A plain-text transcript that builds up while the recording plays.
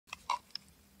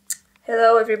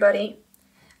Hello everybody.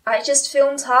 I just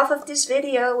filmed half of this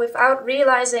video without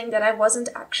realizing that I wasn't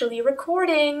actually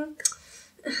recording.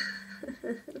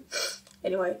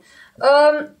 Anyway,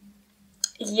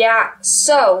 yeah,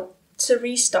 so, to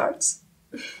restart.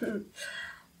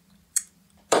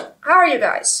 How are you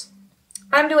guys?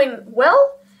 I'm doing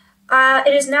well.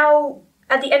 It is now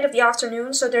at the end of the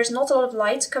afternoon, so there's not a lot of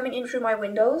light coming in through my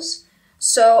windows.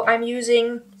 So I'm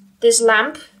using this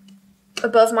lamp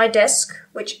above my desk,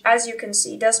 which, as you can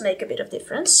see, does make a bit of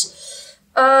difference.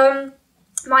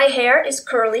 My hair is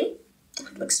curly.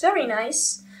 It looks very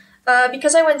nice.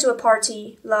 Because I went to a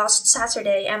party last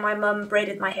Saturday and my mum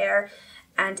braided my hair,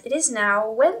 and it is now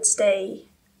Wednesday.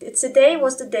 Today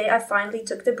was the day I finally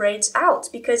took the braids out,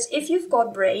 because if you've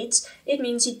got braids, it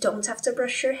means you don't have to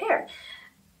brush your hair.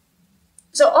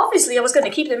 So obviously I was going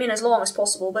to keep them in as long as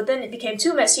possible, but then it became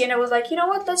too messy and I was like, you know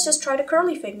what, let's just try the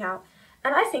curly thing now.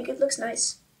 And I think it looks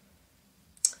nice.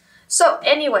 So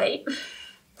anyway,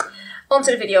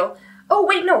 onto the video. Oh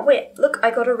wait, no, wait, look,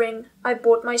 I got a ring. I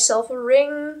bought myself a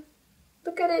ring.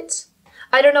 Look at it.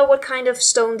 I don't know what kind of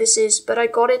stone this is, but I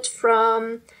got it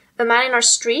from a man in our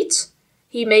street.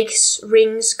 He makes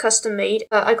rings custom made.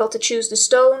 I got to choose the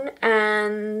stone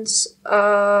and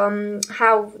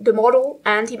how the model,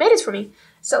 and he made it for me.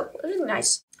 So, really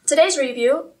nice. Today's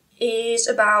review is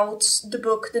about the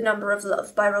book The Number of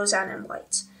Love by Roseanne M.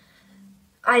 White.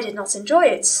 I did not enjoy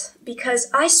it, because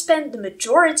I spent the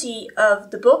majority of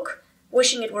the book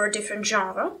wishing it were a different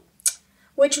genre,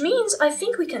 which means I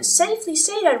think we can safely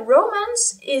say that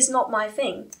romance is not my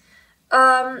thing.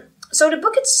 So the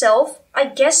book itself, I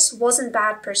guess, wasn't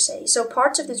bad per se, so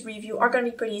parts of this review are going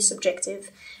to be pretty subjective,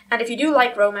 and if you do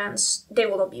like romance, they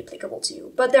will not be applicable to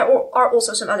you, but there are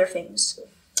also some other things.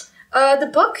 The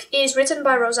book is written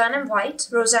by Roseanna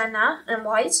M.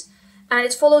 White, and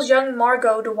it follows young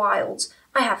Margot de Wilde.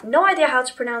 I have no idea how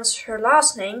to pronounce her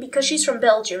last name, because she's from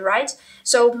Belgium, right?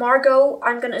 So Margot,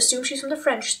 I'm gonna assume she's from the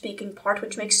French-speaking part,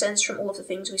 which makes sense from all of the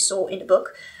things we saw in the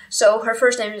book. So her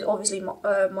first name is obviously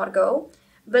Margot.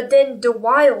 But then de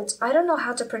Wilde, I don't know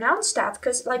how to pronounce that,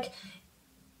 because, like,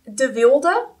 de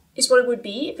Wilde is what it would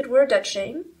be if it were a Dutch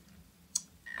name.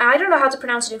 I don't know how to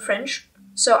pronounce it in French,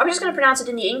 so I'm just gonna pronounce it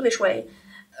in the English way.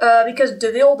 Because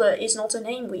de Wilde is not a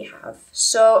name we have.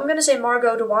 So I'm gonna say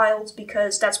Margot de Wilde,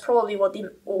 because that's probably what the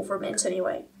over meant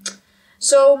anyway.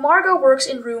 So Margot works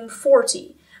in room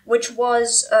 40, which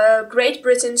was Great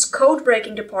Britain's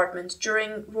code-breaking department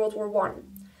during World War I.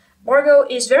 Margot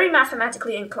is very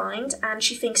mathematically inclined, and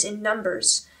she thinks in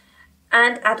numbers.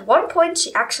 And at one point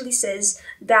she actually says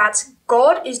that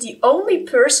God is the only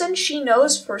person she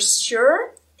knows for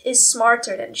sure is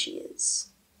smarter than she is.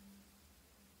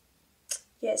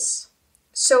 Yes,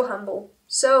 so humble,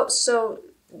 so,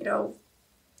 you know,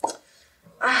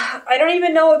 I don't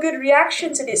even know a good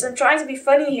reaction to this. I'm trying to be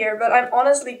funny here, but I'm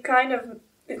honestly kind of,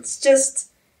 it's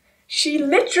just, she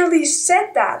literally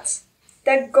said that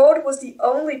God was the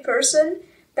only person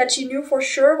that she knew for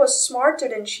sure was smarter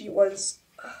than she was.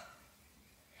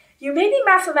 You may be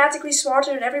mathematically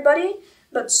smarter than everybody,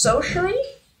 but socially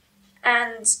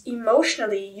and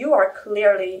emotionally, you are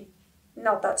clearly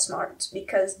not that smart,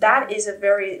 because that is a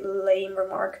very lame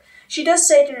remark. She does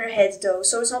say it in her head though,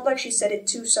 so it's not like she said it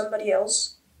to somebody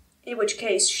else, in which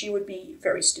case she would be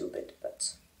very stupid,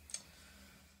 but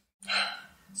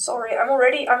sorry, I'm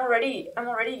already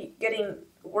getting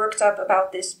worked up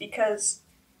about this, because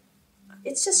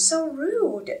it's just so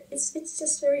rude. It's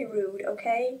just very rude,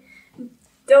 okay?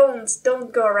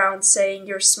 Don't go around saying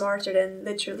you're smarter than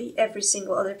literally every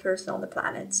single other person on the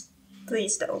planet.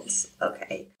 Please don't,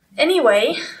 okay?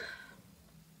 Anyway,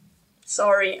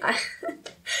 sorry.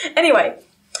 Anyway,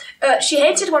 she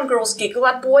hates it when girls giggle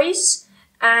at boys,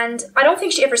 and I don't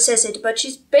think she ever says it, but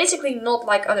she's basically not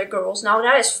like other girls. Now,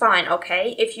 that is fine,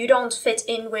 okay? If you don't fit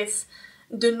in with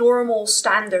the normal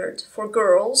standard for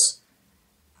girls,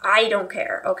 I don't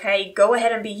care, okay? Go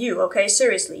ahead and be you, okay?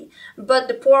 Seriously. But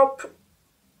the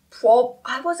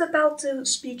I was about to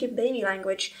speak in baby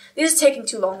language. This is taking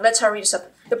too long. Let's hurry this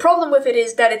up. The problem with it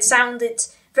is that it sounded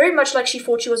very much like she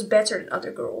thought she was better than other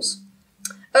girls.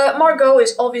 Margot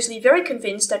is obviously very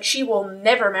convinced that she will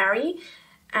never marry,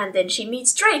 and then she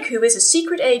meets Drake, who is a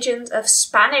secret agent of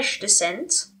Spanish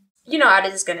descent. You know how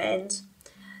this is gonna end.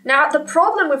 Now, the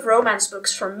problem with romance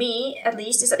books, for me at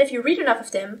least, is that if you read enough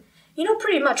of them, you know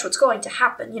pretty much what's going to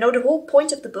happen. You know, the whole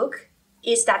point of the book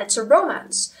is that it's a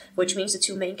romance, which means the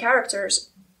two main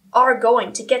characters are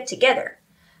going to get together.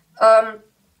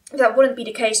 If that wouldn't be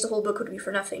the case, the whole book would be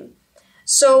for nothing.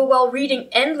 So, while reading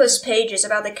endless pages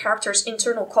about the characters'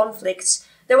 internal conflicts,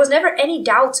 there was never any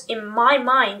doubt in my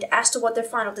mind as to what their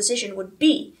final decision would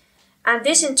be. And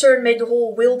this in turn made the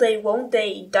whole will they, won't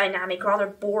they dynamic rather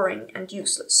boring and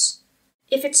useless.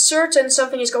 If it's certain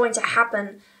something is going to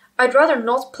happen, I'd rather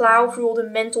not plow through all the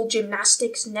mental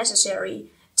gymnastics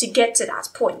necessary to get to that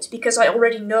point, because I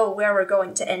already know where we're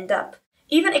going to end up.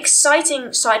 Even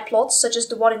exciting side plots, such as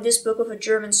the one in this book of a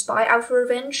German spy out for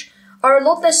revenge, are a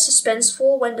lot less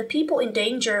suspenseful when the people in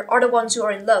danger are the ones who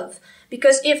are in love,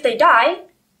 because if they die,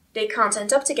 they can't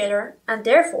end up together, and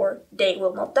therefore they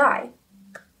will not die.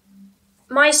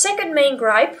 My second main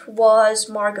gripe was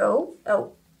Margot.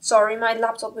 Oh, sorry, my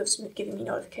laptop was giving me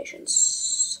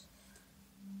notifications.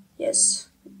 Yes,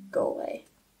 go away.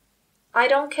 I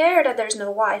don't care that there's no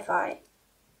Wi-Fi.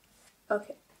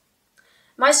 Okay.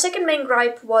 My second main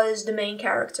gripe was the main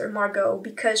character, Margot,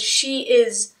 because she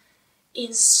is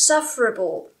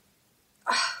insufferable.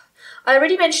 I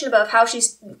already mentioned above how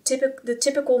she's the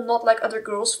typical not like other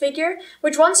girls figure,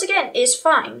 which once again is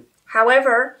fine.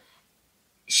 However,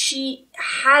 she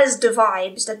has the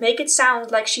vibes that make it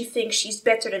sound like she thinks she's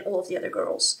better than all of the other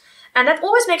girls. And that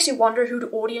always makes you wonder who the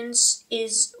audience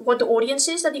is, what the audience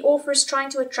is that the author is trying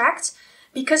to attract.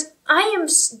 Because I am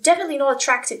definitely not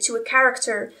attracted to a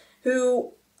character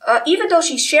who, even though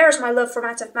she shares my love for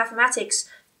mathematics,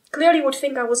 clearly would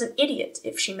think I was an idiot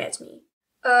if she met me.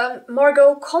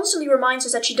 Margot constantly reminds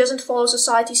us that she doesn't follow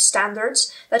society's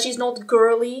standards, that she's not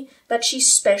girly, that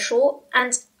she's special,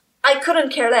 and I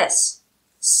couldn't care less.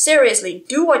 Seriously,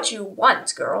 do what you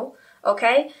want, girl,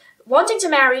 okay? Wanting to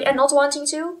marry and not wanting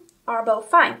to are both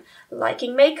fine.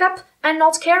 Liking makeup and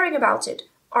not caring about it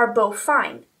are both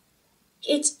fine.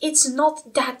 It's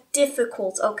not that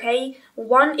difficult, okay?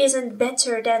 One isn't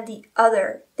better than the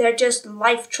other. They're just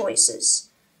life choices.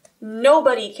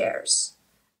 Nobody cares.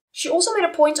 She also made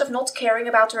a point of not caring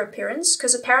about her appearance,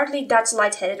 because apparently that's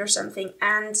lightheaded or something,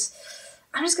 and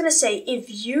I'm just gonna say,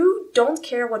 if you don't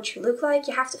care what you look like,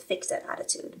 you have to fix that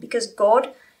attitude, because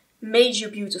God made you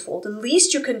beautiful. The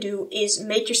least you can do is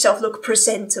make yourself look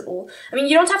presentable. I mean,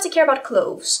 you don't have to care about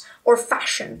clothes, or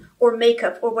fashion, or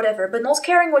makeup, or whatever, but not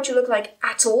caring what you look like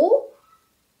at all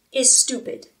is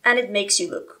stupid, and it makes you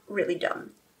look really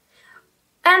dumb.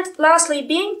 And lastly,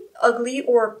 being ugly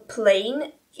or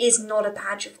plain is not a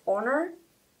badge of honor.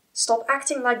 Stop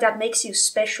acting like that makes you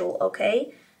special,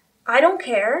 okay? I don't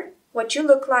care what you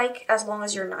look like as long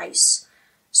as you're nice.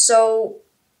 So,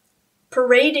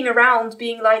 parading around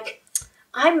being like,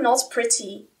 I'm not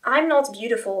pretty, I'm not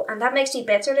beautiful, and that makes me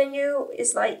better than you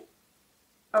is like,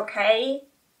 okay.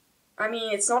 I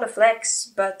mean, it's not a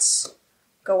flex, but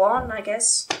go on, I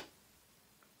guess.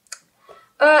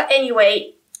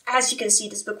 Anyway, as you can see,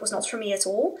 this book was not for me at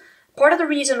all. Part of the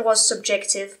reason was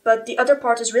subjective, but the other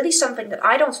part is really something that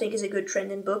I don't think is a good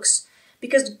trend in books,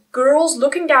 because girls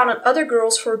looking down on other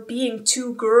girls for being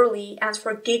too girly and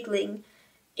for giggling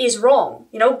is wrong.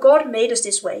 You know, God made us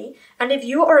this way, and if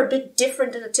you are a bit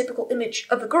different than the typical image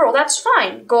of a girl, that's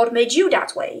fine. God made you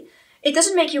that way. It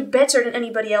doesn't make you better than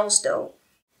anybody else, though.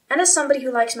 And as somebody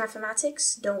who likes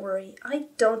mathematics, don't worry, I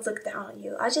don't look down on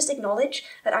you. I just acknowledge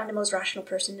that I'm the most rational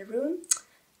person in the room,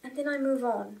 and then I move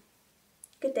on.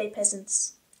 Good day,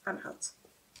 peasants. I'm out.